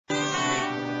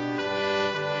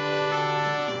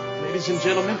Ladies and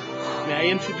gentlemen, may I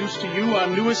introduce to you our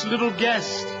newest little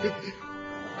guest?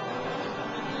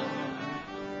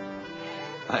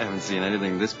 I haven't seen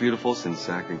anything this beautiful since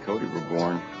Zack and Cody were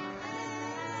born.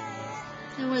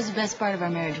 It was the best part of our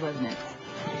marriage, wasn't it?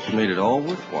 It made it all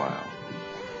worthwhile.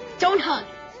 Don't hug.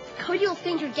 Cody will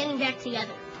think you're getting back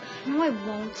together. No, I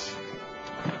won't.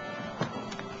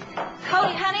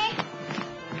 Cody, honey.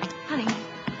 Honey,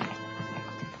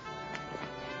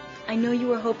 I know you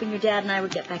were hoping your dad and I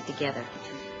would get back together.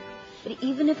 But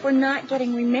even if we're not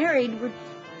getting remarried, we're...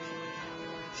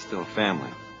 Still family.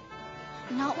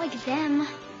 Not like them.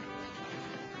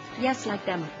 Yes, like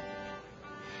them.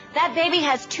 That baby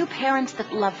has two parents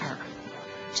that love her.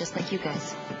 just like you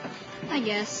guys. I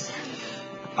guess.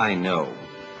 I know.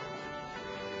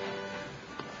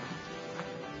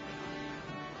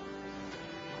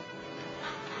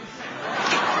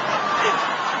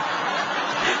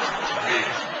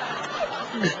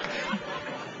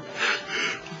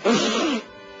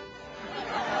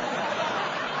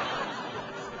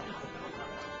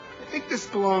 I think this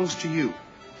belongs to you.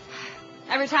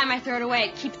 Every time I throw it away,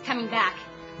 it keeps coming back.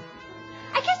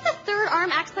 I guess the third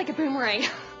arm acts like a boomerang.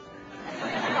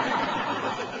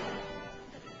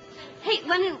 Hey,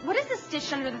 Lennon, what is this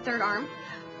stitch under the third arm?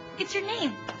 It's your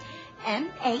name.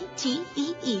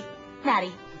 M-A-T-E-E.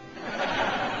 Maddie.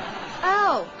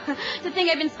 Oh, to think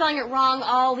I've been spelling it wrong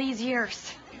all these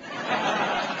years.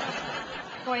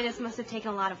 Boy, this must have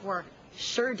taken a lot of work.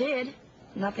 Sure did.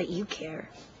 Not that you care.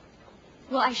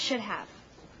 Well, I should have.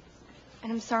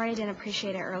 And I'm sorry I didn't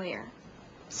appreciate it earlier.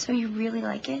 So you really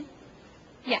like it?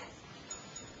 Yes.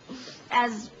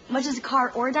 As much as a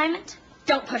car or a diamond?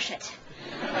 Don't push it.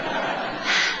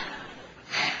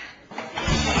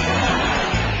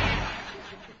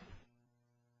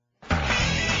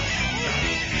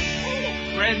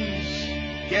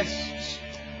 Friends, guests,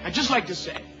 I'd just like to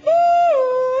say...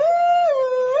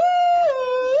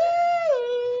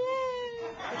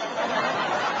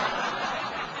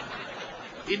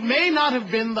 It may not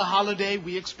have been the holiday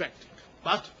we expected,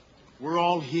 but we're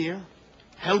all here,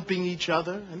 helping each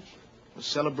other, and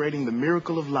celebrating the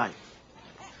miracle of life.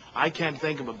 I can't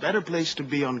think of a better place to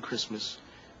be on Christmas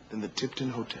than the Tipton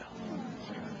Hotel.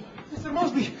 Mr.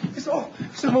 Mosby!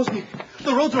 Mr. Mosby!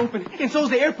 The road's are open, and so's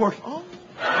the airport. Oh?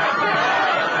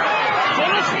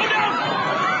 Slow down!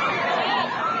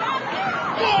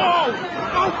 Whoa!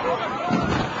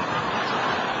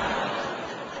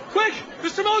 Quick!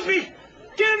 Mr. Mosby!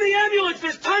 Get in the ambulance!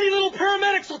 There's tiny little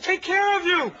paramedics who'll take care of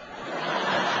you!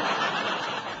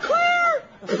 Clear!